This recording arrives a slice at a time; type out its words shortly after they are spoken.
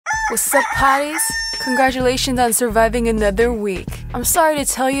What's up, potties? Congratulations on surviving another week. I'm sorry to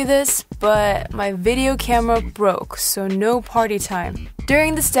tell you this, but my video camera broke, so no party time.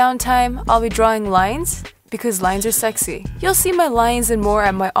 During this downtime, I'll be drawing lines, because lines are sexy. You'll see my lines and more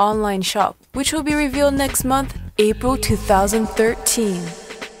at my online shop, which will be revealed next month, April 2013.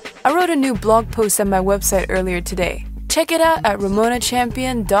 I wrote a new blog post on my website earlier today. Check it out at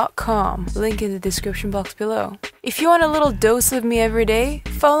ramonachampion.com, link in the description box below. If you want a little dose of me every day,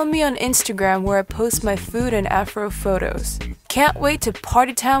 follow me on Instagram where I post my food and afro photos. Can't wait to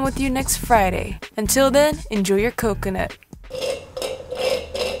party time with you next Friday. Until then, enjoy your coconut.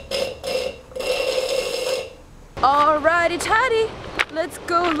 Alrighty Taddy, let's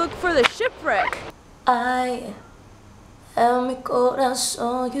go look for the shipwreck.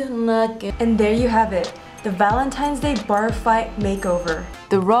 And there you have it, the Valentine's Day bar fight makeover.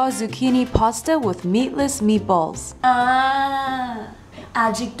 The raw zucchini pasta with meatless meatballs.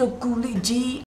 아직도 꿀리지